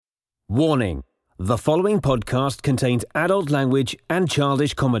Warning: the following podcast contains adult language and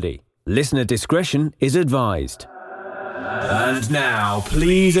childish comedy. Listener discretion is advised. And now,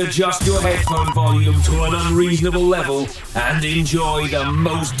 please adjust your headphone volume to an unreasonable level and enjoy the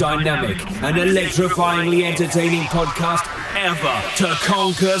most dynamic and electrifyingly entertaining podcast ever to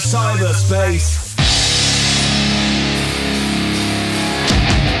conquer cyberspace.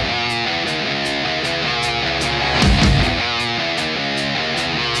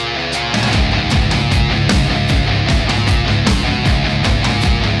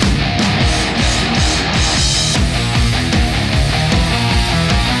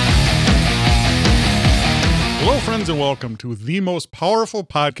 Friends, and welcome to the most powerful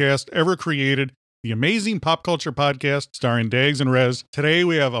podcast ever created, the Amazing Pop Culture Podcast, starring Dags and Rez. Today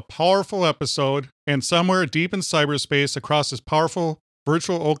we have a powerful episode, and somewhere deep in cyberspace across this powerful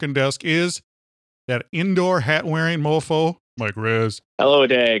virtual oaken desk is that indoor hat-wearing mofo, Mike Rez. Hello,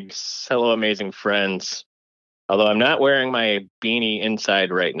 Dags. Hello, amazing friends. Although I'm not wearing my beanie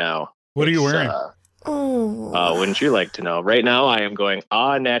inside right now. What are you wearing? Wouldn't you like to know? Right now I am going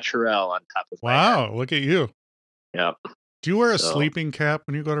au naturel on top of my head. Look at you. Yep. Do you wear a sleeping cap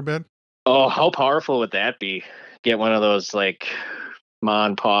when you go to bed? Oh, how powerful would that be? Get one of those, like, Ma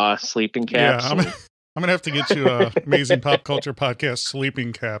and Pa sleeping caps. Yeah, I'm going to have to get you a Amazing Pop Culture Podcast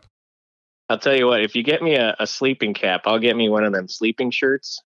sleeping cap. I'll tell you what, if you get me a sleeping cap, I'll get me one of them sleeping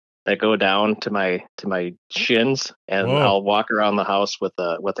shirts that go down to my shins, and Whoa. I'll walk around the house with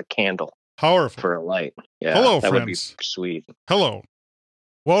a candle. Powerful. For a light. Yeah, Hello, that friends. would be sweet. Hello.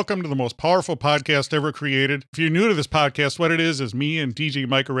 Welcome to the most powerful podcast ever created. If you're new to this podcast, what it is me and DJ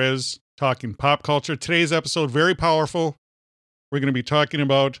Mike Rez talking pop culture. Today's episode, very powerful. We're going to be talking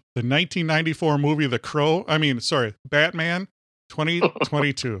about the 1994 movie Batman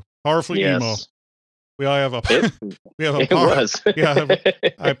 2022. Powerfully Yes. emo. We all have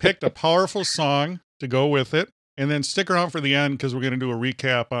I picked a powerful song to go with it, and then stick around for the end because we're going to do a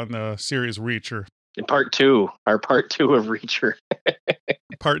recap on the series Reacher. Part two of Reacher.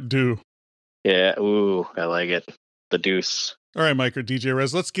 Part 2. Yeah, ooh, I like it. The deuce. All right, Mike or DJ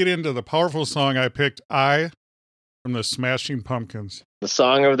Rez, let's get into the powerful song I picked, I, from the Smashing Pumpkins. The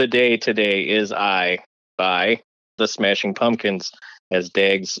song of the day today is I by the Smashing Pumpkins, as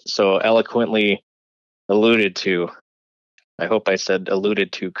Dags so eloquently alluded to. I hope I said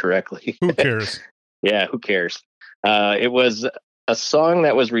alluded to correctly. Who cares? Yeah, who cares? It was a song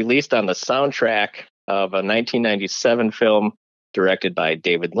that was released on the soundtrack of a 1997 film directed by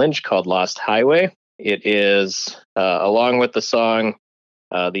David Lynch called Lost Highway. It is, along with the song,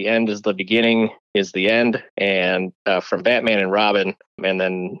 The End is the Beginning is the End, and from Batman and Robin, and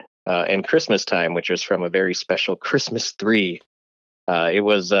then and Christmas Time, which was from a very special Christmas 3. It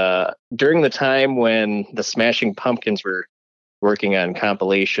was during the time when the Smashing Pumpkins were working on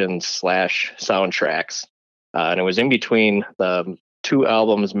compilations / soundtracks. And it was in between the two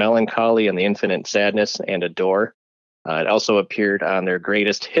albums, Melancholy and the Infinite Sadness and Adore. It also appeared on their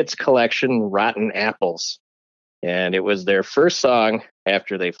greatest hits collection, Rotten Apples. And it was their first song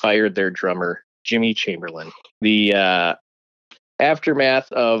after they fired their drummer, Jimmy Chamberlin. The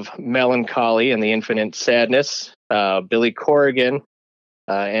aftermath of Melancholy and the Infinite Sadness, Billy Corrigan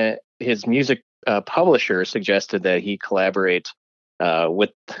and his music publisher suggested that he collaborate with,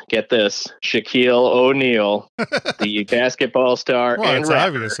 get this, Shaquille O'Neal, the basketball star. Well, and it's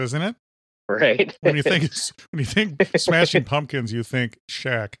rapper. obvious, isn't it? Right. When you think Smashing Pumpkins, you think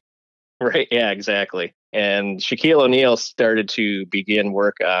Shaq. Right. Yeah, exactly. And Shaquille O'Neal started to begin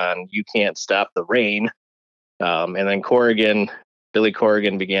work on You Can't Stop the Rain. And then Billy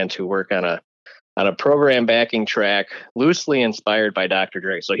Corrigan began to work on a program backing track loosely inspired by Dr.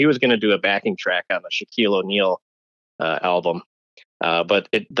 Dre. So he was going to do a backing track on the Shaquille O'Neal album. But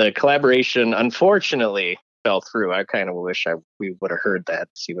the collaboration, unfortunately, fell through. I kind of wish we would have heard that,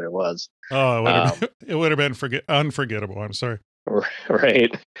 see what it was. Oh, it would have been unforgettable. I'm sorry.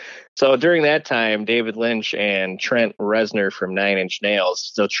 Right. So during that time, David Lynch and Trent Reznor from Nine Inch Nails.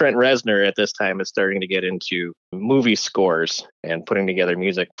 So Trent Reznor at this time is starting to get into movie scores and putting together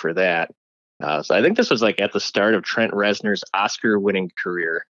music for that. So I think this was like at the start of Trent Reznor's Oscar-winning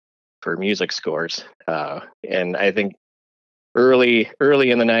career for music scores. And I think early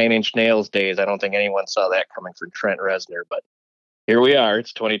in the Nine Inch Nails days, I don't think anyone saw that coming from Trent Reznor, but here we are.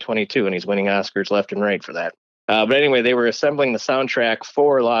 It's 2022, and he's winning Oscars left and right for that. But anyway, they were assembling the soundtrack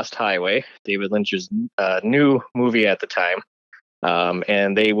for Lost Highway, David Lynch's new movie at the time.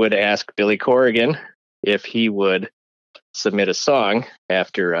 And they would ask Billy Corrigan if he would submit a song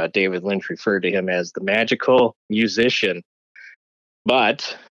after David Lynch referred to him as the magical musician.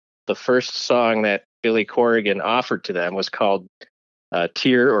 But the first song that Billy Corrigan offered to them was called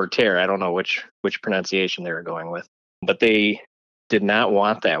Tear or Tear. I don't know which pronunciation they were going with, but they did not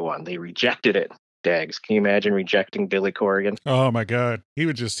want that one. They rejected it. Dags, can you imagine rejecting Billy Corrigan? Oh my God,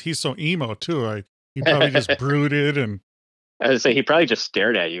 he's so emo too. He probably just brooded and. I would say he probably just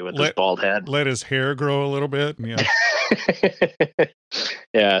stared at you with his bald head. Let his hair grow a little bit. Yeah.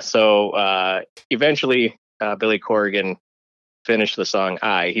 Yeah. So eventually, Billy Corrigan finished the song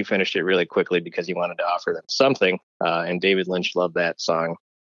He finished it really quickly because he wanted to offer them something. And David Lynch loved that song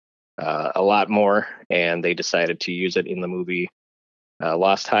a lot more. And they decided to use it in the movie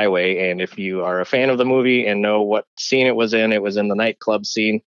Lost Highway. And if you are a fan of the movie and know what scene it was in the nightclub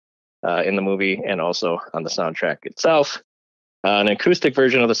scene in the movie and also on the soundtrack itself. An acoustic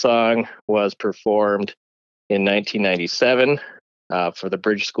version of the song was performed in 1997 for the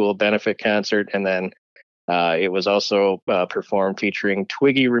Bridge School benefit concert, and then it was also performed featuring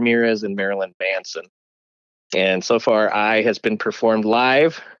Twiggy Ramirez and Marilyn Manson. And so far, has been performed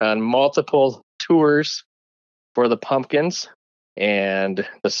live on multiple tours for the Pumpkins, and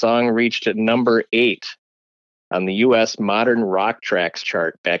the song reached at number 8 on the U.S. Modern Rock Tracks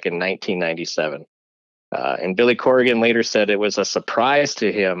chart back in 1997. And Billy Corrigan later said it was a surprise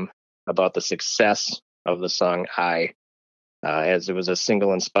to him about the success of the song as it was a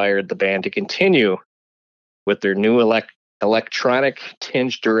single inspired the band to continue with their new electronic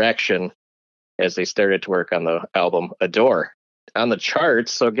tinged direction as they started to work on the album Adore. On the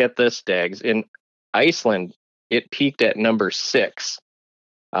charts, so get this, Dags, in Iceland, it peaked at number 6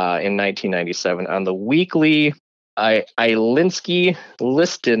 in 1997 on the weekly Islenski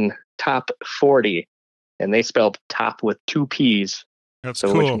Listen Top 40. And they spelled top with 2 P's. That's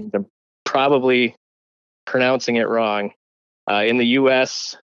cool. Which means I'm probably pronouncing it wrong. In the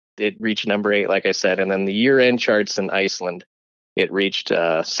U.S., it reached number 8, like I said. And then the year-end charts in Iceland, it reached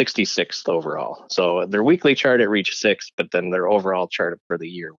 66th overall. So their weekly chart, it reached 6th, but then their overall chart for the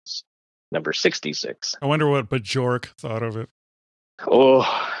year was number 66. I wonder what Bjork thought of it. Oh,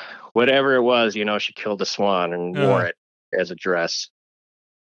 whatever it was, she killed a swan and wore it as a dress.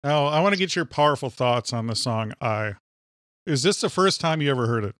 Now, I want to get your powerful thoughts on the song Is this the first time you ever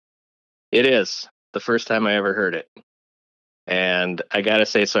heard it? It is the first time I ever heard it. And I got to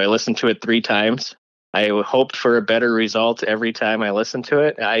say, so I listened to it 3 times. I hoped for a better result every time I listened to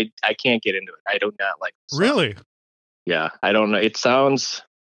it. I can't get into it. I do not like the song. Really? Yeah, I don't know. It sounds...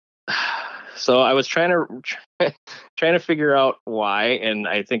 So I was trying to figure out why, and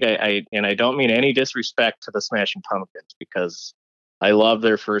I think I don't mean any disrespect to the Smashing Pumpkins because I love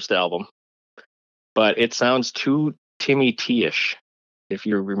their first album, but it sounds too Timmy T-ish. If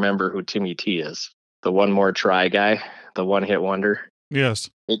you remember who Timmy T is, the One More Try guy, the one-hit wonder. Yes.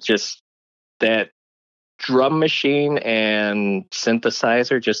 It just, that drum machine and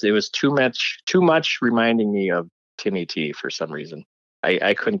synthesizer, it was too much reminding me of Timmy T for some reason.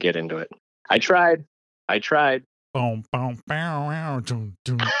 I couldn't get into it. I tried. Boom, boom, bow, doom,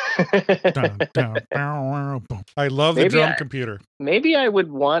 doom, dun, dun, bow, boom. I love the drum computer. Maybe I would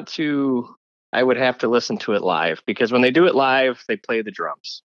have to listen to it live because when they do it live, they play the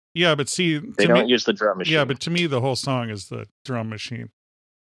drums. Yeah, but see, they don't use the drum machine. Yeah, but to me, the whole song is the drum machine.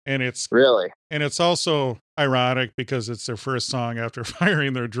 And it's also ironic because it's their first song after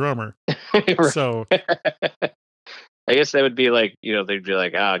firing their drummer. So I guess that would be like, they'd be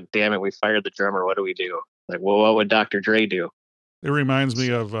like, damn it, we fired the drummer. What do we do? Like, well, what would Dr. Dre do? It reminds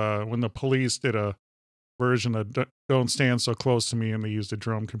me of when the Police did a version of Don't Stand So Close to Me and they used a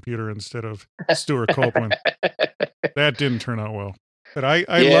drum computer instead of Stuart Copeland. That didn't turn out well. But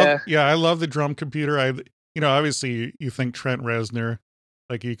I love the drum computer. Obviously you think Trent Reznor,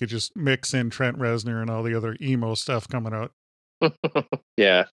 like you could just mix in Trent Reznor and all the other emo stuff coming out.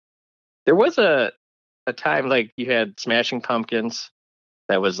 Yeah. There was a time like you had Smashing Pumpkins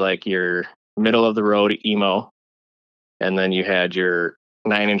that was like your middle of the road emo, and then you had your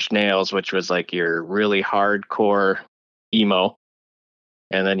Nine Inch Nails, which was like your really hardcore emo,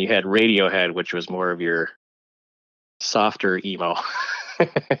 and then you had Radiohead, which was more of your softer emo.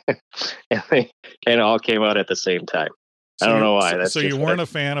 And they kind of all came out at the same time. I don't know why. So you weren't a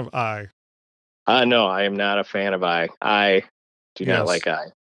fan of No, I am not a fan of I do not like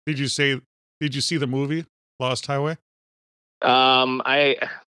Did you see the movie Lost Highway?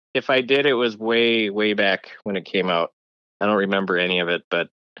 If I did, it was way, way back when it came out. I don't remember any of it, but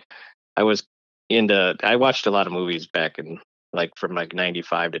I watched a lot of movies back in from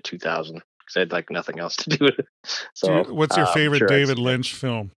 95 to 2000 because I had nothing else to do with it. So what's your favorite David Lynch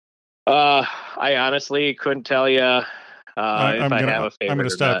film? I honestly couldn't tell you if I have a favorite. I'm going to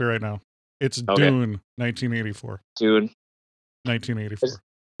stop you right now. It's Dune, 1984. Dune. 1984.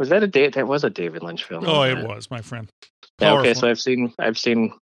 Was that a date? That was a David Lynch film. Oh, it was, my friend. Yeah, okay, Powerful. so I've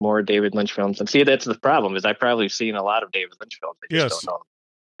seen more David Lynch films, and see, that's the problem, is I probably seen a lot of David Lynch films. I just Yes. don't know,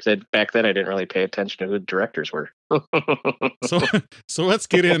 because back then I didn't really pay attention to who the directors were. So so let's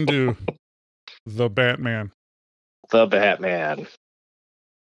get into The Batman. The Batman.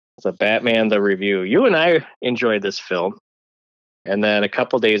 The Batman, the review. You and I enjoyed this film, and then a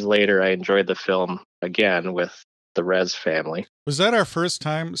couple days later, I enjoyed the film again with the Rez family. Was that our first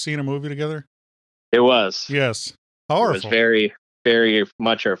time seeing a movie together? It was. Yes. It Powerful. was very, very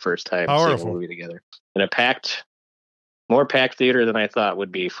much our first time seeing a Powerful. movie together. In a more packed theater than I thought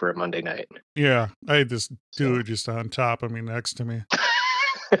would be for a Monday night. Yeah. I had this dude just on top of me, next to me.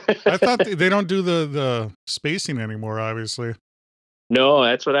 I thought they don't do the spacing anymore, obviously. No,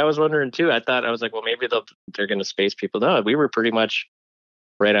 that's what I was wondering too. I was like, well, maybe they're going to space people. No, we were pretty much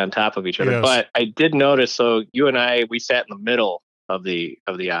right on top of each other. Yes. But I did notice. So you and I, we sat in the middle of the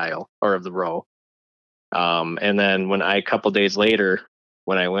aisle or of the row. And then a couple days later,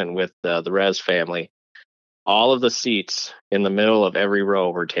 when I went with the Rez family, all of the seats in the middle of every row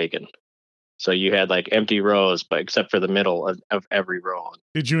were taken. So you had like empty rows, but except for the middle of every row.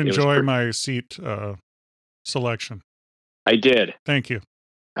 Did you enjoy my seat selection? I did. Thank you.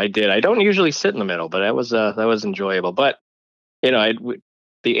 I did. I don't usually sit in the middle, but that was enjoyable. But you know,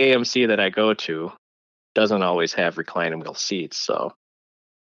 the AMC that I go to doesn't always have reclining wheel seats, so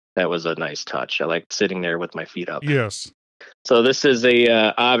that was a nice touch. I liked sitting there with my feet up. Yes. So this is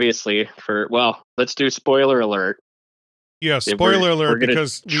obviously let's do spoiler alert. Yeah, spoiler alert, we're gonna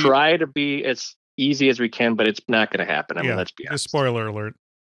because try to be as easy as we can, but it's not going to happen. I mean, let's be honest. Spoiler alert.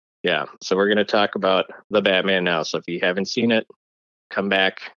 Yeah, so we're going to talk about The Batman now. So if you haven't seen it, come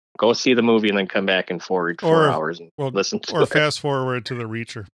back, go see the movie, and then come back and forward 4 hours and listen to it. Or fast forward to The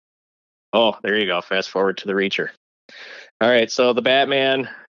Reacher. Oh, there you go. Fast forward to The Reacher. All right, so The Batman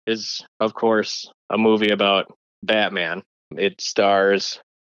is, of course, a movie about Batman. It stars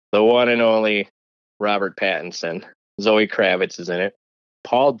the one and only Robert Pattinson. Zoe Kravitz is in it.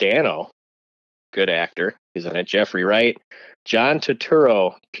 Paul Dano, good actor, is in it. Jeffrey Wright, John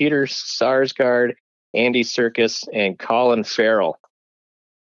Turturro, Peter Sarsgaard, Andy Serkis, and Colin Farrell.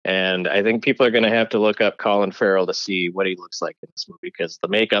 And I think people are going to have to look up Colin Farrell to see what he looks like in this movie, because the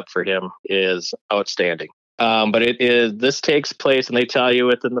makeup for him is outstanding. But this takes place, and they tell you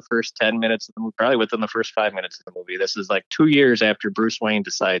within the first 10 minutes of the movie, probably within the first 5 minutes of the movie. This is like 2 years after Bruce Wayne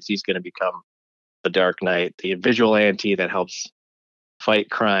decides he's going to become the Dark Knight, the vigilante that helps fight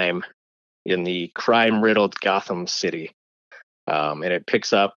crime in the crime-riddled Gotham City. And it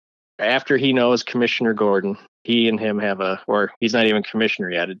picks up after he knows Commissioner Gordon. He and him or he's not even commissioner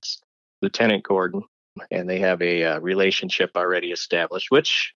yet, it's Lieutenant Gordon, and they have a relationship already established,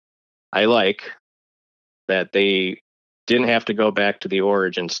 which I like, that they didn't have to go back to the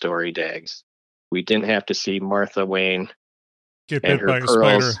origin story, Dags. We didn't have to see Martha Wayne get and bit by her a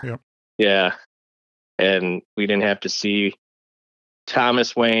pearls. spider. Yep. Yeah. And we didn't have to see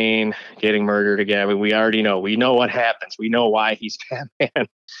Thomas Wayne getting murdered again. I mean, we already know. We know what happens. We know why he's Batman.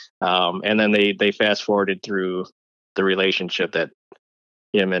 And then they fast forwarded through the relationship that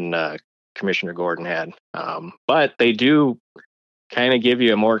him and Commissioner Gordon had. But they do kind of give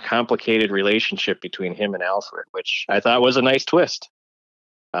you a more complicated relationship between him and Alfred, which I thought was a nice twist.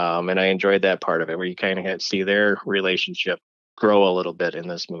 And I enjoyed that part of it, where you kind of see their relationship grow a little bit in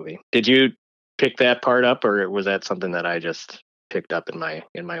this movie. Did you pick that part up, or was that something that I just picked up in my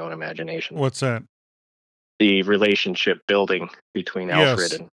own imagination? What's that? The relationship building between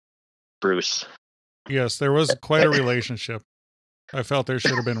Alfred and Bruce. Yes, there was quite a relationship. I felt there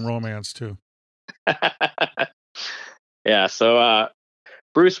should have been romance too. Yeah, so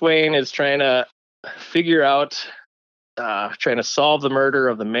Bruce Wayne is trying to figure out, trying to solve the murder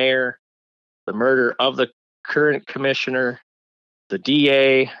of the mayor, the murder of the current commissioner, the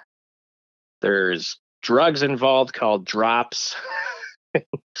DA. There's drugs involved called drops.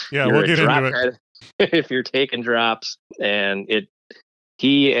 Yeah, we'll get into it. If you're taking drops. And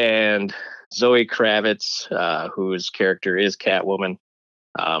he and Zoe Kravitz, whose character is Catwoman,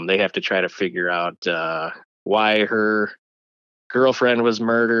 they have to try to figure out why her girlfriend was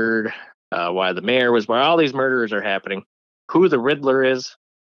murdered, why the mayor was, why all these murders are happening, who the Riddler is,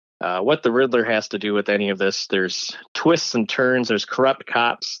 what the Riddler has to do with any of this. There's twists and turns. There's corrupt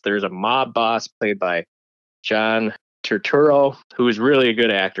cops. There's a mob boss played by John Turturro, who is really a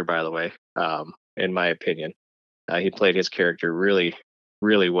good actor, by the way, in my opinion. He played his character really,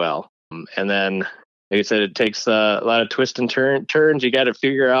 really well. And then, like I said, it takes a lot of twists and turns. You got to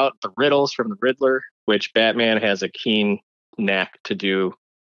figure out the riddles from the Riddler, which Batman has a keen knack to do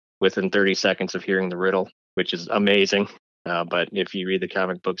within 30 seconds of hearing the riddle, which is amazing. But if you read the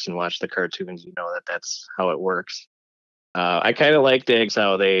comic books and watch the cartoons, you know that that's how it works. I kind of like Diggs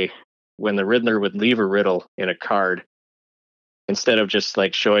how when the Riddler would leave a riddle in a card, instead of just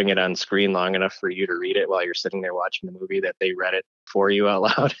like showing it on screen long enough for you to read it while you're sitting there watching the movie, that they read it for you out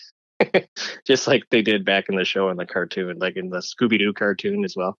loud. Just like they did back in the show in the cartoon, like in the Scooby-Doo cartoon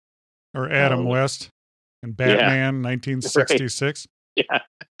as well. Or Adam West in Batman 1966. Yeah.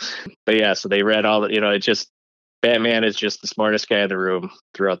 But yeah, so they read all the, it just, Batman is just the smartest guy in the room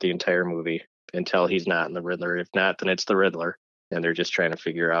throughout the entire movie until he's not in the Riddler. If not, then it's the Riddler. And they're just trying to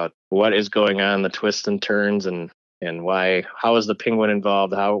figure out what is going on, the twists and turns, and why, how is the Penguin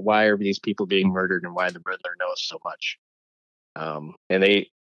involved? Why are these people being murdered, and why the Riddler knows so much? And they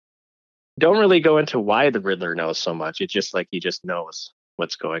don't really go into why the Riddler knows so much. It's just like he just knows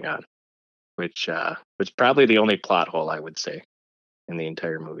what's going on, which was probably the only plot hole, I would say, in the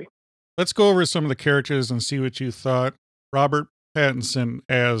entire movie. Let's go over some of the characters and see what you thought. Robert Pattinson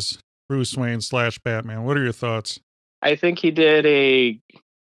as Bruce Wayne / Batman. What are your thoughts? I think he did a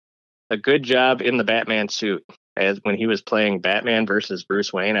good job in the Batman suit. As when he was playing Batman versus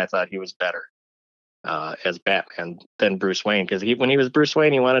Bruce Wayne, I thought he was better as Batman than Bruce Wayne, because when he was Bruce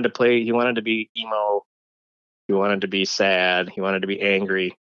Wayne, he wanted to be emo, he wanted to be sad, he wanted to be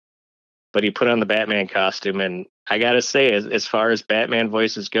angry, but he put on the Batman costume, and I gotta say, as far as Batman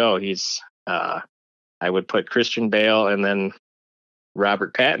voices go, he's I would put Christian Bale and then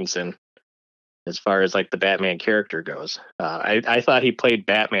Robert Pattinson as far as like the Batman character goes. I thought he played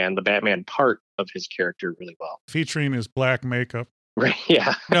Batman, the Batman part of his character, really well. Featuring his black makeup. Right,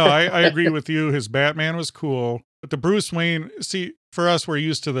 yeah. No, I agree with you. His Batman was cool. But the Bruce Wayne, see, for us, we're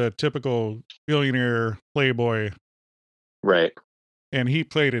used to the typical billionaire playboy. Right. And he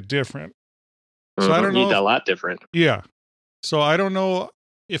played it different. So I don't know. He's a lot different. Yeah. So I don't know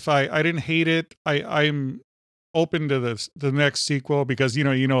if I didn't hate it. I'm open to the next sequel, because you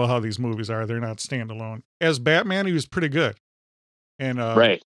know how these movies are. They're not standalone. As Batman, he was pretty good. And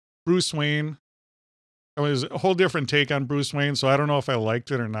right. Bruce Wayne, it was a whole different take on Bruce Wayne, so I don't know if I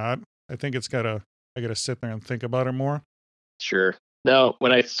liked it or not. I think I gotta sit there and think about it more. Sure. No,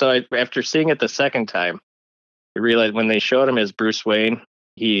 after seeing it the second time, I realized when they showed him as Bruce Wayne,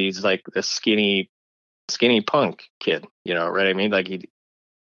 he's like a skinny punk kid, right? I mean, like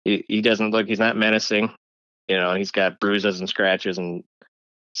he doesn't look, he's not menacing, he's got bruises and scratches and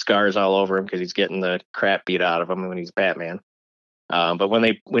scars all over him because he's getting the crap beat out of him when he's Batman. But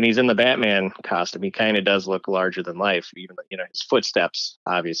when he's in the Batman costume, he kind of does look larger than life. Even his footsteps,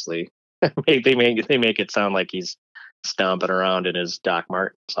 obviously, they make it sound like he's stomping around in his Doc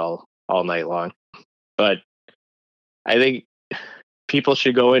Martens all night long. But I think people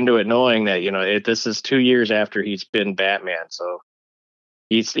should go into it knowing that this is 2 years after he's been Batman, so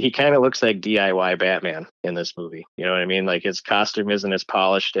he kind of looks like DIY Batman in this movie. You know what I mean? Like, his costume isn't as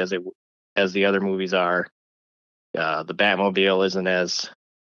polished as the other movies are. The Batmobile isn't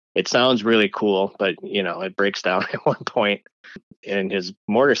it sounds really cool, but it breaks down at one point, and his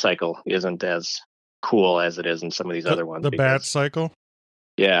motorcycle isn't as cool as it is in some of these other ones. The Bat Cycle.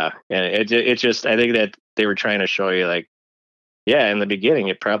 Yeah. And it just, I think that they were trying to show you, like, yeah, in the beginning,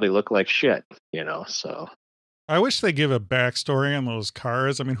 it probably looked like shit, so. I wish they give a backstory on those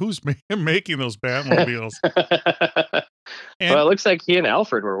cars. I mean, who's making those Batmobiles? Well, it looks like he and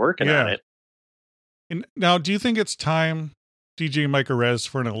Alfred were working on it. And now, do you think it's time, DJ Micah Rez,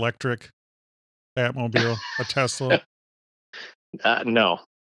 for an electric Batmobile, a Tesla? No,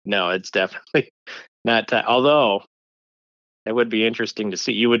 it's definitely not time. Although, it would be interesting to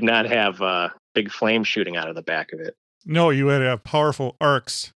see. You would not have big flames shooting out of the back of it. No, you would have powerful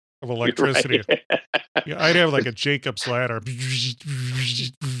arcs of electricity. Right. Yeah, I'd have like a Jacob's ladder.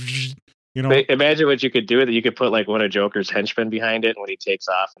 Imagine what you could do with it. You could put like one of Joker's henchmen behind it, and when he takes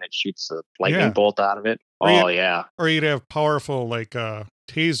off, and it shoots a lightning bolt out of it. Yeah. Or you'd have powerful like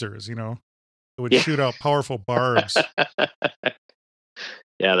tasers, it would shoot out powerful barbs.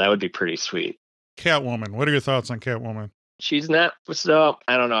 Yeah, that would be pretty sweet. Catwoman. What are your thoughts on Catwoman? She's not, so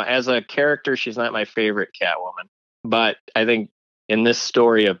I don't know. As a character, she's not my favorite Catwoman, but I think in this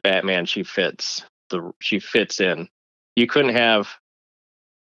story of Batman, she fits in. You couldn't have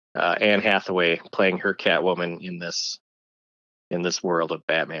Anne Hathaway playing her Catwoman in this world of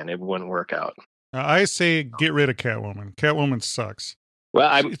Batman. It wouldn't work out. I say get rid of Catwoman. Catwoman sucks. Well,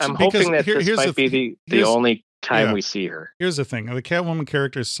 I'm hoping that this might be the only time we see her. Here's the thing: the Catwoman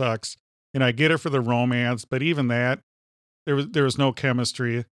character sucks, and I get it for the romance, but even that, there was no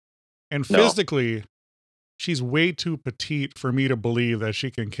chemistry, and physically, she's way too petite for me to believe that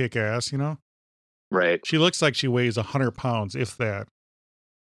she can kick ass. Right? She looks like she weighs 100 pounds, if that.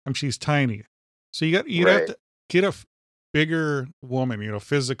 She's tiny, so you have to get a bigger woman,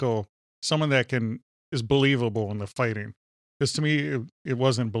 physical, someone that is believable in the fighting. Because to me, it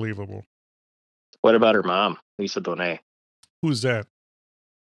wasn't believable. What about her mom, Lisa Bonet? Who's that?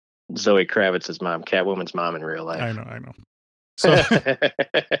 Zoe Kravitz's mom, Catwoman's mom in real life. I know.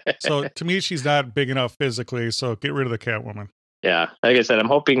 So to me, she's not big enough physically, so get rid of the Catwoman. Yeah, like I said, I'm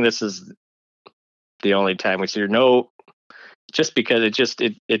hoping this is the only time we see her. No, just because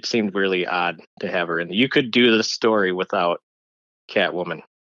it seemed really odd to have her in. You could do the story without Catwoman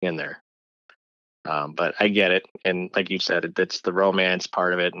in there, but I get it. And like you said, it's the romance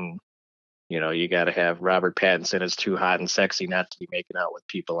part of it, and you got to have Robert Pattinson is too hot and sexy not to be making out with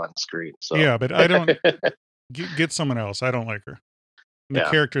people on the screen. So yeah, but I don't get someone else. I don't like her. And the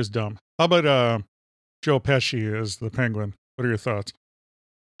character is dumb. How about Joe Pesci as the Penguin? What are your thoughts?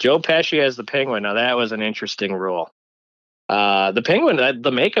 Joe Pesci as the Penguin. Now that was an interesting role. The Penguin,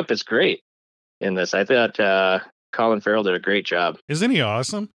 the makeup is great in this. I thought Colin Farrell did a great job. Isn't he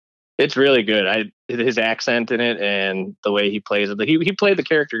awesome? It's really good. His accent in it and the way he plays it. He played the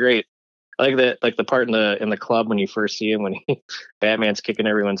character great. I like that, like the part in the club when you first see him when Batman's kicking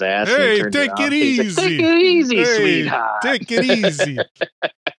everyone's ass. Hey, and take it easy. Like, take it easy, hey, sweetheart. Take it easy.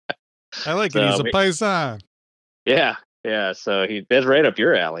 I like it. He's a paisan. Yeah. So that's right up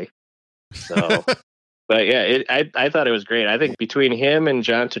your alley. So, but yeah, I thought it was great. I think between him and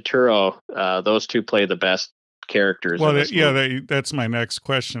John Turturro, those two play the best characters. Well, that's my next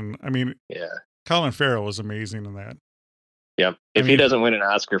question. I mean, Colin Farrell was amazing in that. Yep. If he doesn't win an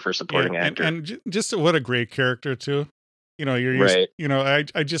Oscar for supporting actor, and just what a great character too. You're right.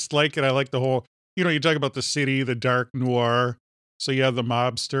 I just like it. I like the whole. You talk about the city, the dark noir. So you have the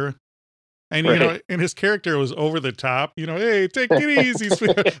mobster. And right. And his character was over the top. Hey, take it easy,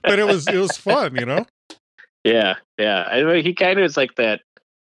 but it was fun. Yeah. I mean, he kind of is like that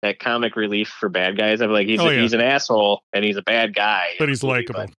comic relief for bad guys. I'm like he's an asshole and he's a bad guy, but he's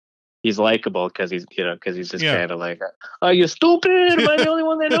likable. He's likable because he's just kind of like, are you stupid? Am I the only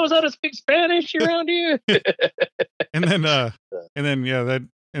one that knows how to speak Spanish around here? and then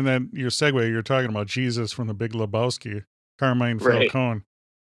your segue. You're talking about Jesus from The Big Lebowski, Carmine Falcone.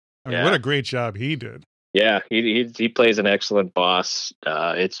 I mean, what a great job he did. Yeah, he plays an excellent boss.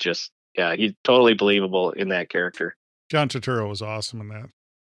 It's just, he's totally believable in that character. John Turturro was awesome in that.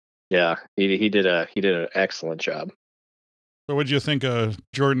 Yeah, he did an excellent job. So what did you think of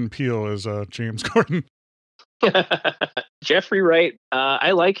Jordan Peele as James Gordon? Jeffrey Wright,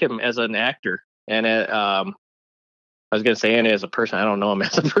 I like him as an actor. And I was going to say, and as a person, I don't know him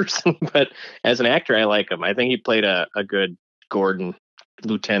as a person, but as an actor, I like him. I think he played a good Gordon,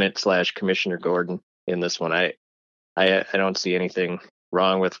 Lieutenant / Commissioner Gordon in this one. I don't see anything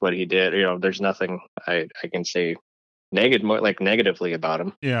wrong with what he did. There's nothing I can say negatively about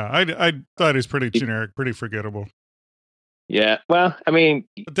him. Yeah, I thought he's pretty generic, pretty forgettable. Yeah, well, I mean,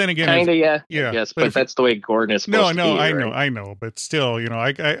 but then again, kind of, yeah. Yes, but that's the way Gordon is supposed to be. I know, but still,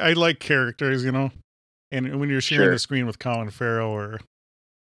 I like characters, and when you're sharing the screen with Colin Farrell or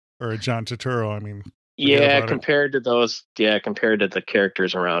a John Turturro, I mean, compared to the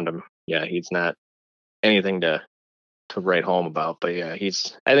characters around him, he's not anything to write home about. But I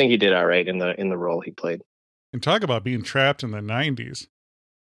think he did all right in the role he played. And talk about being trapped in the 90s.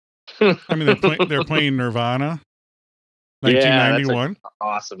 I mean, they're playing Nirvana. 1991. Yeah, that's an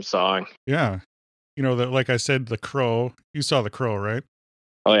awesome song. Yeah. Like I said, The Crow. You saw The Crow, right?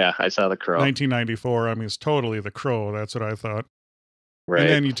 Oh, yeah, I saw The Crow. 1994. I mean, it's totally The Crow. That's what I thought. Right. And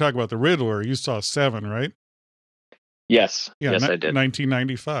then you talk about The Riddler. You saw Seven, right? Yes. Yeah, yes, I did.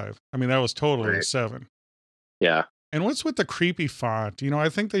 1995. I mean, that was totally Seven. Yeah. And what's with the creepy font? I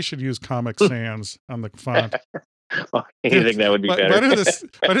think they should use Comic Sans on the font. Anything that would be better.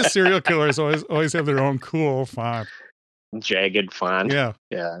 Why do serial killers always have their own cool font? Jagged font. Yeah.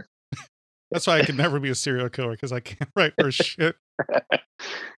 That's why I could never be a serial killer, because I can't write for shit.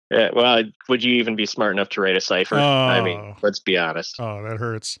 Yeah, well, would you even be smart enough to write a cipher? I mean, let's be honest. Oh, that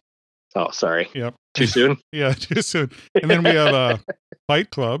hurts. Oh, sorry. Yep. Too soon? Yeah, too soon. And then we have Fight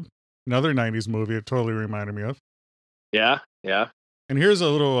Club, another 90s movie it totally reminded me of. Yeah. And here's a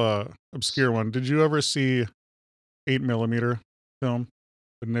little obscure one. Did you ever see 8mm film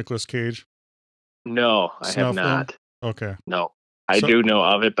with Nicolas Cage? No, I have not. Film? Okay. No, I do know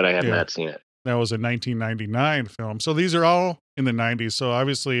of it, but I have not seen it. That was a 1999 film. So these are all in the 90s. So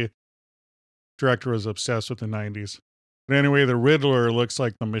obviously, director was obsessed with the 90s. But anyway, the Riddler looks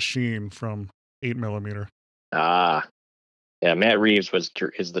like the Machine from 8mm. Ah, yeah. Matt Reeves is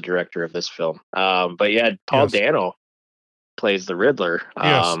the director of this film. But yeah, Paul Dano plays the Riddler.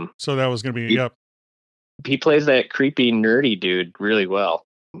 Yes. So that was going to be He plays that creepy, nerdy dude really well.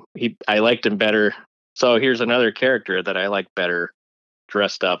 I liked him better. So here's another character that I like better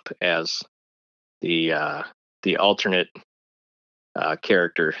dressed up as the alternate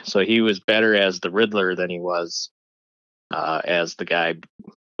character. So he was better as the Riddler than he was as the guy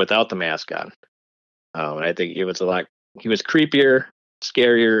without the mask on. And I think he was creepier,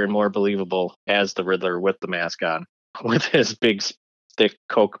 scarier, and more believable as the Riddler with the mask on, with his big thick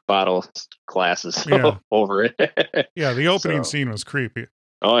Coke bottle glasses over it. Yeah, the opening scene was creepy.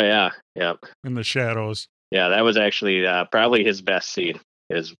 Oh yeah, yep. In the shadows. Yeah, that was actually probably his best scene,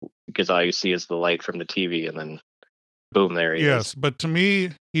 is because all you see is the light from the TV, and then boom, there he is. Yes, but to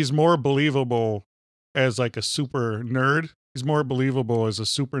me, he's more believable as like a super nerd. He's more believable as a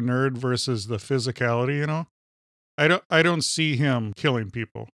super nerd versus the physicality, you know? I don't see him killing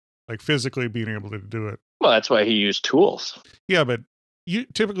people, like physically being able to do it. Well, that's why he used tools. Yeah, but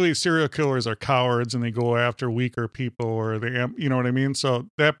typically serial killers are cowards and they go after weaker people, or you know what I mean? So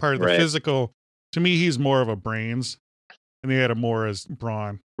that part of the physical, to me, he's more of a brains, and they had him more as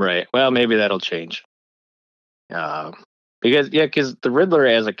brawn. Right. Well, maybe that'll change. Because the Riddler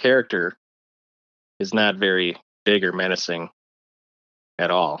as a character is not very big or menacing at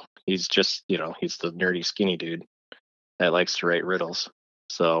all. He's just, he's the nerdy skinny dude that likes to write riddles.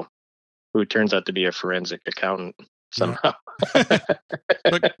 So, who turns out to be a forensic accountant somehow. Yeah.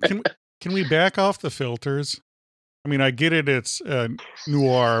 But can we back off the filters? I mean, I get it, it's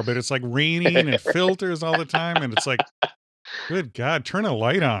noir, but it's like raining and filters all the time, and it's like, good God, turn a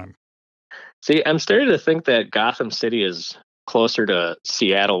light on. See, I'm starting to think that Gotham City is closer to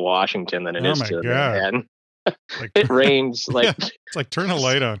Seattle, Washington than it is to Manhattan. Like, it rains like it's like turn a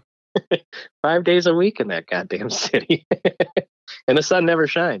light on 5 days a week in that goddamn city, and the sun never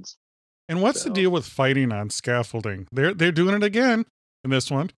shines. And what's the deal with fighting on scaffolding? They're doing it again in this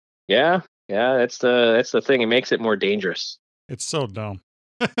one. Yeah, that's the thing. It makes it more dangerous. It's so dumb.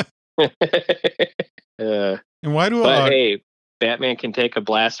 And why do? Hey, Batman can take a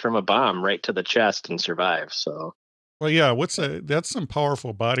blast from a bomb right to the chest and survive. So. Well, yeah. That's some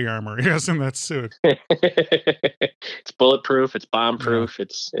powerful body armor he has in that suit. It's bulletproof. It's bomb-proof. Yeah.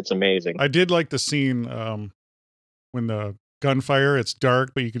 It's amazing. I did like the scene when the gunfire. It's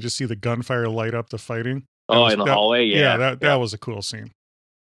dark, but you can just see the gunfire light up the fighting. In the hallway. Yeah, that was a cool scene.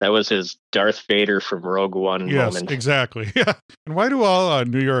 That was his Darth Vader from Rogue One moment. Yes, exactly. Yeah. And why do all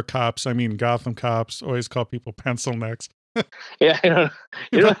New York cops, I mean Gotham cops, always call people pencil necks? Yeah, I don't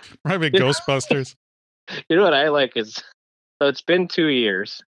know. Probably Ghostbusters. You know what I like is, so it's been 2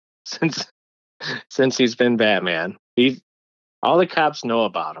 years since he's been Batman. All the cops know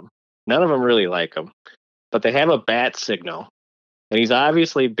about him. None of them really like him, but they have a bat signal, and he's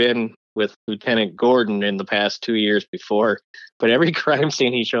obviously been with Lieutenant Gordon in the past 2 years before. But every crime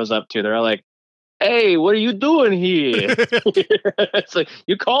scene he shows up to, they're all like, "Hey, what are you doing here?" It's like,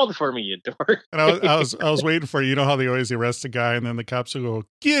 you called for me, you dork. And I was waiting for, you know how they always arrest a guy and then the cops will go,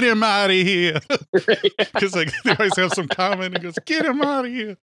 "Get him out of here." Because like they always have some comment and goes, "Get him out of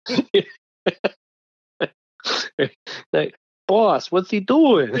here." Like, boss, what's he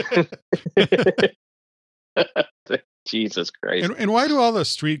doing? Jesus Christ. And why do all the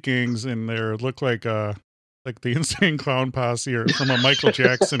street gangs in there look like the Insane Clown Posse or from a Michael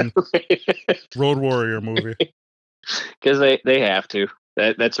Jackson Road Warrior movie? Because they have to.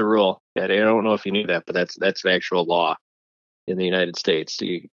 That's a rule. Yeah, I don't know if you knew that, but that's the actual law in the United States.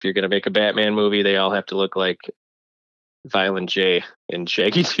 If you're going to make a Batman movie, they all have to look like Violent J and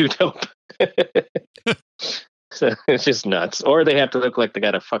Shaggy 2 Dope. So it's just nuts. Or they have to look like they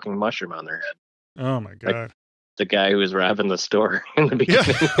got a fucking mushroom on their head. Oh my God. Like the guy who was robbing the store in the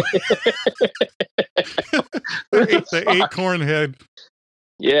beginning. The acorn head.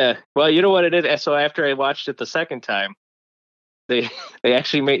 Yeah. Well, you know what it is? So after I watched it the second time, they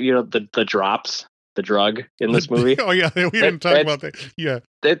actually made, the drops, the drug in this movie. Oh yeah, we didn't talk about that. Yeah.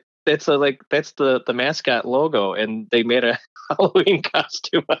 That's the mascot logo, and they made a Halloween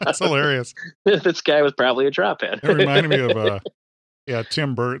costume. That's hilarious. This guy was probably a drop head. It reminded me of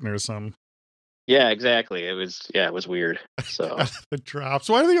Tim Burton or something. Yeah, exactly. It was weird. So the drops.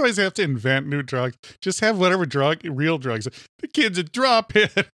 Why do they always have to invent new drugs? Just have whatever real drugs. The kid's a drop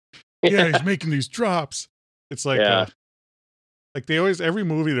head. Yeah, he's making these drops. It's like like every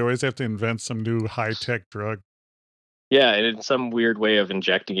movie they always have to invent some new high-tech drug. Yeah, and in some weird way of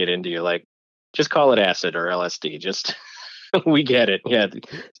injecting it into you, like, just call it acid or LSD. Just, we get it. Yeah,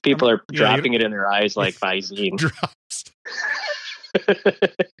 people are dropping it in their eyes like Visine. Drops.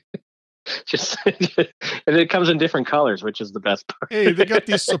 And it comes in different colors, which is the best part. Hey, they got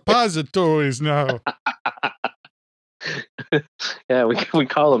these suppositories now. Yeah, we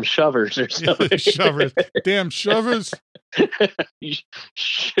call them shovers or something. Shovers. Damn shovers. What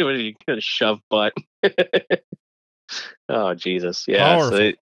are you gonna shove butt? Oh Jesus,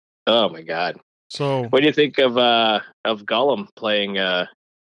 yeah. Oh my God. So What do you think of Gollum playing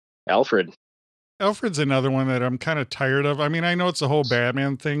Alfred? Alfred's another one that I'm kind of tired of. I mean, I know it's the whole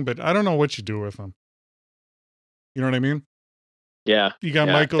Batman thing, but I don't know what you do with him. You know what I mean? Yeah. You got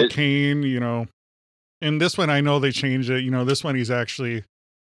yeah. Michael Caine, you know. And this one, I know they changed it. You know, this one he's actually,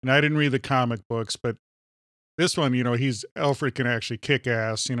 and I didn't read the comic books, but this one, you know, Alfred can actually kick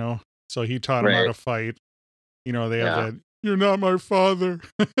ass, you know. So he taught him how Right. to fight. You know, they have Yeah. that, "You're not my father."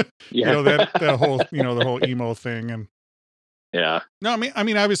 You Yeah. know, that whole, you know, the whole emo thing. And Yeah. no, I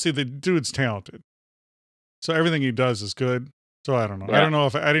mean, obviously the dude's talented. So everything he does is good. So I don't know. I Yeah. don't know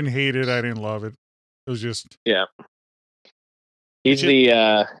if I didn't hate it. I didn't love it. It was just, Yeah. It's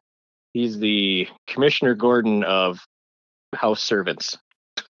He's the Commissioner Gordon of house servants.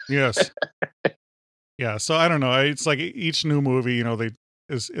 yes. Yeah. So I don't know. It's like each new movie, you know, they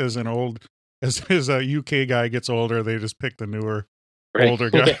as an old, as a UK guy gets older, they just pick the newer, older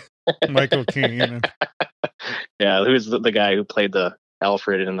guy, Michael Caine. And, Yeah, who's the guy who played the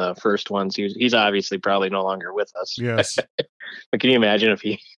Alfred in the first ones? He's obviously probably no longer with us. yes. But can you imagine if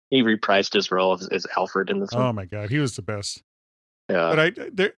he reprised his role as Alfred in this one? Oh my God. He was the best. Yeah.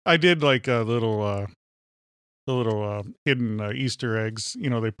 But I did like a little, the little hidden Easter eggs, you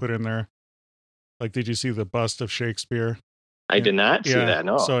know, they put in there. Like, did you see the bust of Shakespeare? I did not see that.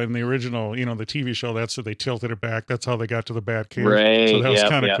 No. So in the original, you know, the TV show, that's what they tilted it back. That's how they got to the Batcave. Right. So that was Yep,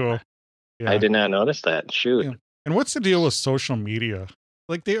 kind of yep. cool. Yeah. I did not notice that. Shoot. Yeah. And what's the deal with social media?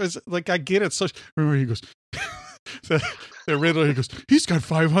 Like, there was like, I get it. So remember, he goes, the Riddler, he goes, he's got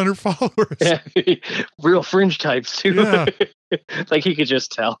 500 followers. Real fringe types too. Yeah. Like he could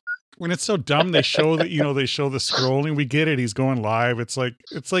just tell. When it's so dumb, they show that, you know, they show the scrolling. We get it. He's going live. It's like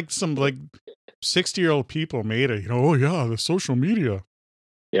some like 60-year-old people made it. You know, oh yeah, the social media.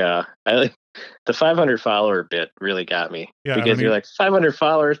 Yeah, the 500 follower bit really got me. Yeah, because you're like 500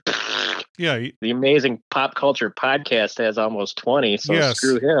 followers. Yeah, the Amazing Pop Culture Podcast has almost 20, so yes,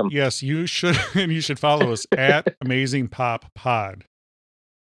 screw him. Yes, you should, and you should follow us at Amazing Pop Pod.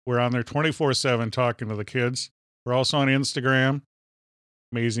 We're on there 24/7 talking to the kids. We're also on Instagram,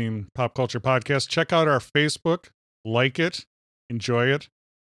 Amazing Pop Culture Podcast. Check out our Facebook, like it, enjoy it.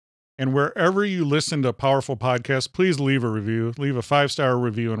 And wherever you listen to powerful podcasts, please leave a review. Leave a 5-star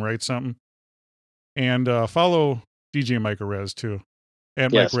review and write something. And follow DJ Mike Rez too.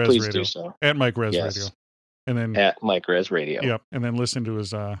 At Yes, Mike Rez please Radio. do so. At Mike Rez Yes. Radio. And then At Mike Rez Radio. Yep. And then listen to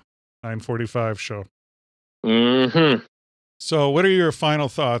his 9:45 show. Mm-hmm. So what are your final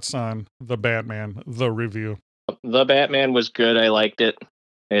thoughts on The Batman, the review? The Batman was good. I liked it.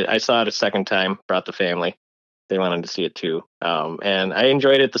 I saw it a second time, brought the family. They wanted to see it too. And I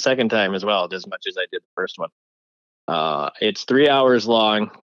enjoyed it the second time as well, as much as I did the first one. It's 3 hours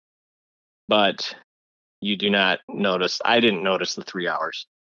long, but you do not notice. I didn't notice the 3 hours.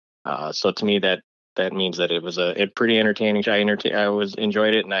 So to me, that means that it was a pretty entertaining. I was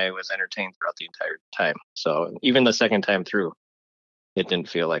enjoyed it, and I was entertained throughout the entire time. So even the second time through, it didn't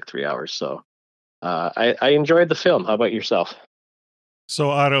feel like 3 hours. So I enjoyed the film. How about yourself?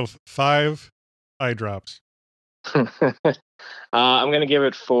 So out of 5 eye drops. I'm going to give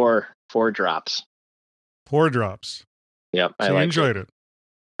it four drops. 4 drops. Yep. So you enjoyed it.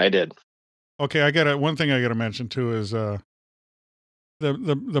 I did. Okay, one thing I gotta mention too is the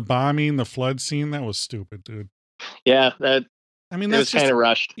bombing, the flood scene, that was stupid, dude. Yeah, that I mean it that's was kind of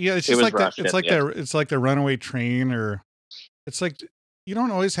rushed. Yeah, it's It just was like that. rushed It's at like the end. that. It's like the runaway train, or it's like you don't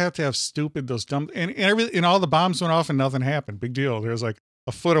always have to have stupid those dumb and all the bombs went off and nothing happened. Big deal. There's like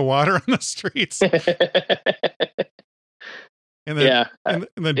a foot of water on the streets. And then, Yeah. and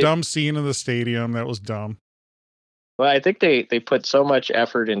the dumb scene in the stadium, that was dumb. Well, I think they put so much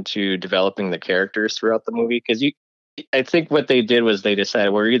effort into developing the characters throughout the movie because I think what they did was they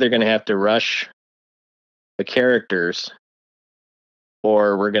decided we're either going to have to rush the characters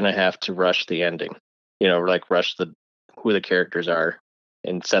or we're going to have to rush the ending. You know, like rush who the characters are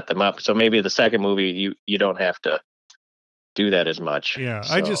and set them up. So maybe the second movie you don't have to do that as much. Yeah,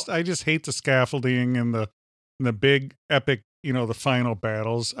 So, I just hate the scaffolding and the big epic, you know, the final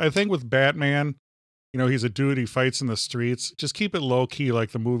battles. I think with Batman, you know, he's a dude, he fights in the streets. Just keep it low key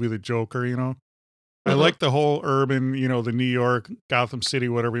like the movie The Joker, you know. I like the whole urban, you know, the New York, Gotham City,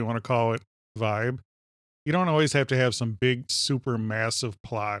 whatever you want to call it, vibe. You don't always have to have some big, super massive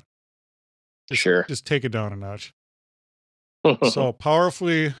plot. Sure. Just take it down a notch. So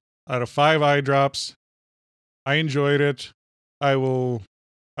powerfully, out of 5 eye drops, I enjoyed it. I will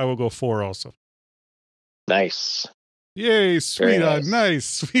go 4 also. Nice. Yay, sweetheart. Nice,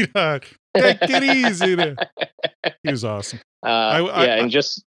 sweetheart. Take it easy there. He was awesome. And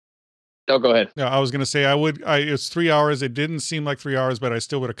just go ahead. No, I was gonna say it's 3 hours. It didn't seem like 3 hours, but I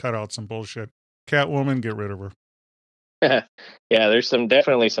still would have cut out some bullshit. Catwoman, get rid of her. Yeah, there's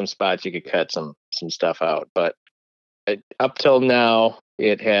definitely some spots you could cut some stuff out, but up till now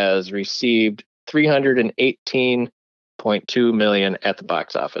it has received 318.2 million at the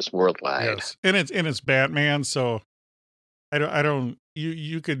box office worldwide. Yes, and it's Batman, so I don't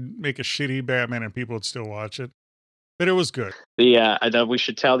you could make a shitty Batman and people would still watch it, but it was good. We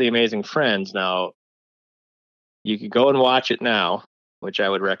should tell the amazing friends now. You could go and watch it now, which I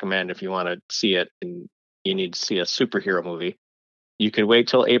would recommend if you want to see it and you need to see a superhero movie. You could wait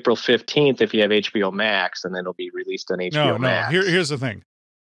till April 15th if you have HBO Max, and then it'll be released on HBO Max. Here's the thing.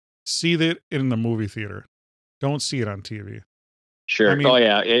 See it in the movie theater. Don't see it on TV. Sure. I mean,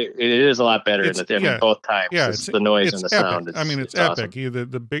 it is a lot better both times. Yeah, it's the noise and the epic. sound. It's epic. Awesome.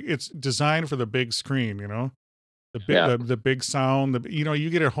 The big. It's designed for the big screen. You know, the big sound. You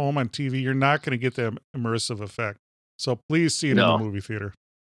get it home on TV. You're not going to get the immersive effect. So please see it in the movie theater.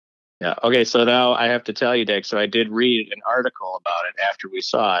 Yeah. Okay. So now I have to tell you, Dick. So I did read an article about it after we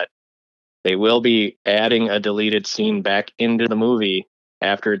saw it. They will be adding a deleted scene back into the movie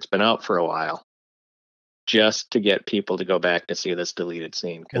after it's been out for a while, just to get people to go back to see this deleted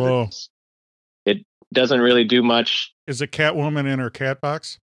scene. Because it doesn't really do much. Is it Catwoman in her cat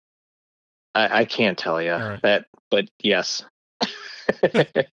box? I can't tell you that, but yes.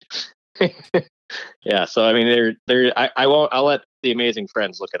 Yeah. So I mean, I'll let the amazing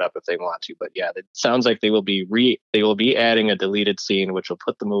friends look it up if they want to, but yeah, it sounds like they will be adding a deleted scene, which will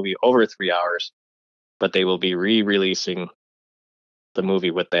put the movie over 3 hours, but they will be re-releasing the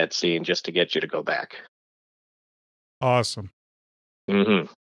movie with that scene just to get you to go back. Awesome.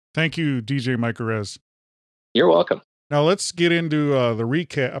 Mm-hmm. Thank you, DJ Mike Arez. You're welcome. Now let's get into the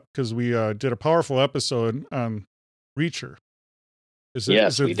recap, because we did a powerful episode on Reacher. Is it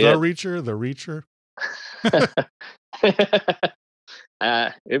the Reacher? The Reacher?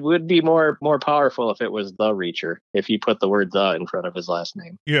 It would be more powerful if it was the Reacher, if you put the word "the" in front of his last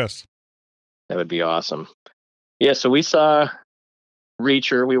name. Yes. That would be awesome. Yeah, so we saw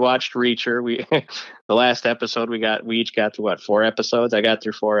Reacher. We watched Reacher. The last episode we each got to 4 episodes? I got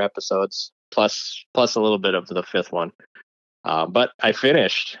through 4 episodes, plus a little bit of the 5th one. But I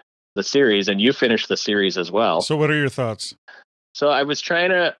finished the series, and you finished the series as well. So what are your thoughts? So I was trying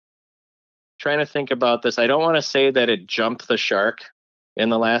to think about this. I don't want to say that it jumped the shark in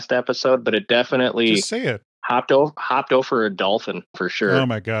the last episode, but it definitely just say it. Hopped over a dolphin for sure. Oh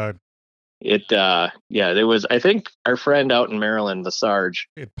my God. It there was, I think our friend out in Maryland, the Sarge,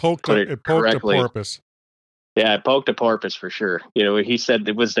 it poked a porpoise. Yeah, it poked a porpoise for sure. He said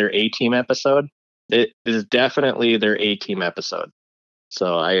it was their A-Team episode. It is definitely their A-Team episode.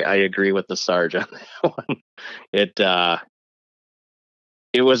 So I agree with the Sarge on that one.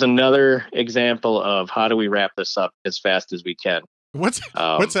 It was another example of how do we wrap this up as fast as we can. What's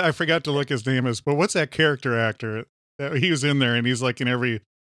that? I forgot to look his name is, but what's that character actor that he was in there, and he's like in every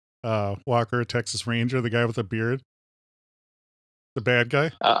Walker, Texas Ranger, the guy with the beard, the bad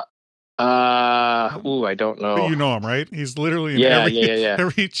guy. I don't know. But you know him, right? He's literally in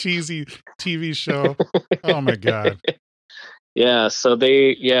every cheesy TV show. Oh my God. Yeah. So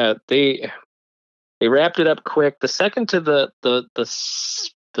they wrapped it up quick. The second to the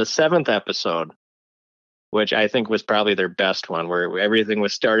 7th episode, which I think was probably their best one, where everything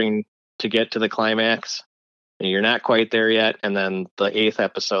was starting to get to the climax, and you're not quite there yet. And then the 8th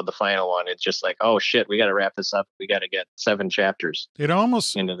episode, the final one, it's just like, oh shit, we got to wrap this up. We got to get 7 chapters. It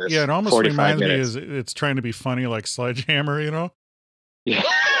almost into this. Yeah, it almost reminds me it's trying to be funny, like Sledgehammer, Yeah.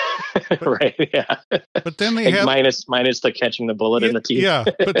 Right. Yeah. But then they have minus the catching the bullet in the teeth. Yeah.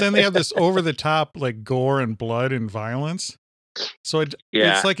 But then they have this over the top like gore and blood and violence. So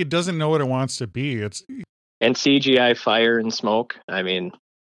it's like it doesn't know what it wants to be. And CGI fire and smoke. I mean,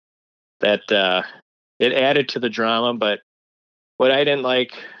 that it added to the drama. But what I didn't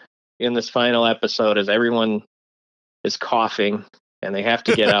like in this final episode is everyone is coughing and they have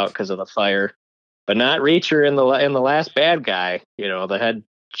to get out because of the fire. But not Reacher in the last bad guy. The head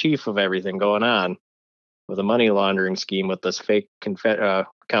chief of everything going on with a money laundering scheme with this fake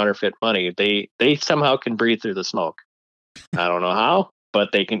counterfeit money. They somehow can breathe through the smoke. I don't know how,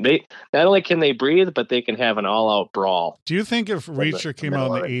 but they not only can they breathe, but they can have an all-out brawl. Do you think if Reacher came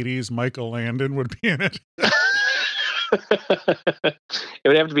out in the 80s, Michael Landon would be in it? It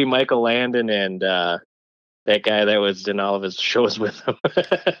would have to be Michael Landon and that guy that was in all of his shows with him.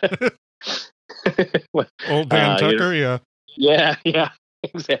 Old Dan Tucker, yeah. Yeah,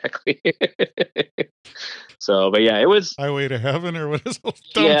 exactly. So, but yeah, it was Highway to Heaven, or what is it?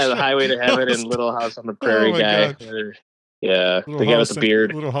 The Highway to Heaven and Little House on the Prairie guy. God. Yeah, the guy with the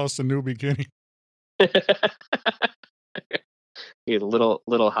beard. Little House, A New Beginning. a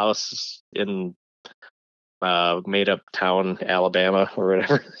little house in made up town, Alabama or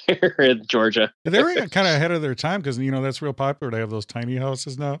whatever, in Georgia. They were kind of ahead of their time because, that's real popular to have those tiny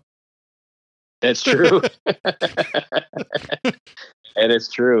houses now. That's true. It is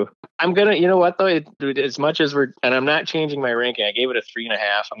true. I'm going to, you know what though, as much as and I'm not changing my ranking. I gave it a 3.5.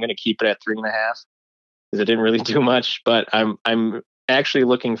 I'm going to keep it at 3.5 because it didn't really do much, but I'm actually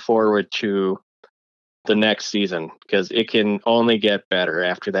looking forward to the next season because it can only get better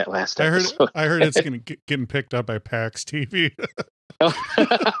after that last episode. I heard it's getting picked up by PAX TV.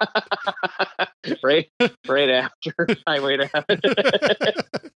 right after Highway to Heaven.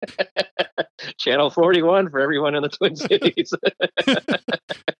 Channel 41 for everyone in the Twin Cities.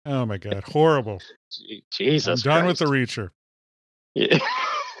 Oh my God, horrible. Jesus, I'm done with the Reacher. Yeah.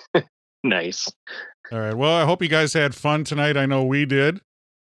 Nice. All right, well, I hope you guys had fun tonight. I know we did.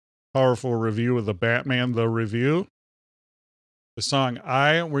 Powerful review of the Batman The Review. The song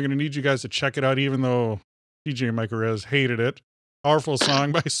we're going to need you guys to check it out, even though DJ Mike Perez hated it. Powerful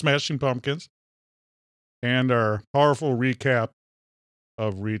song by Smashing Pumpkins. And our powerful recap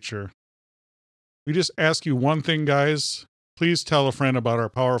of Reacher. We just ask you one thing, guys. Please tell a friend about our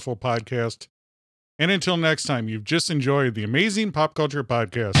powerful podcast. And until next time, you've just enjoyed the Amazing Pop Culture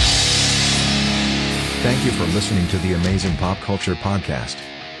Podcast. Thank you for listening to the Amazing Pop Culture Podcast.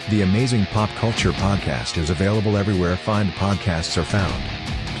 The Amazing Pop Culture Podcast is available everywhere fine podcasts are found.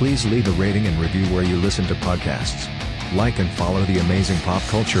 Please leave a rating and review where you listen to podcasts. Like and follow the Amazing Pop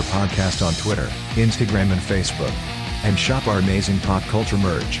Culture Podcast on Twitter, Instagram, and Facebook. And shop our Amazing Pop Culture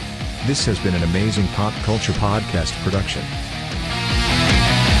merch. This has been an Amazing Pop Culture Podcast production.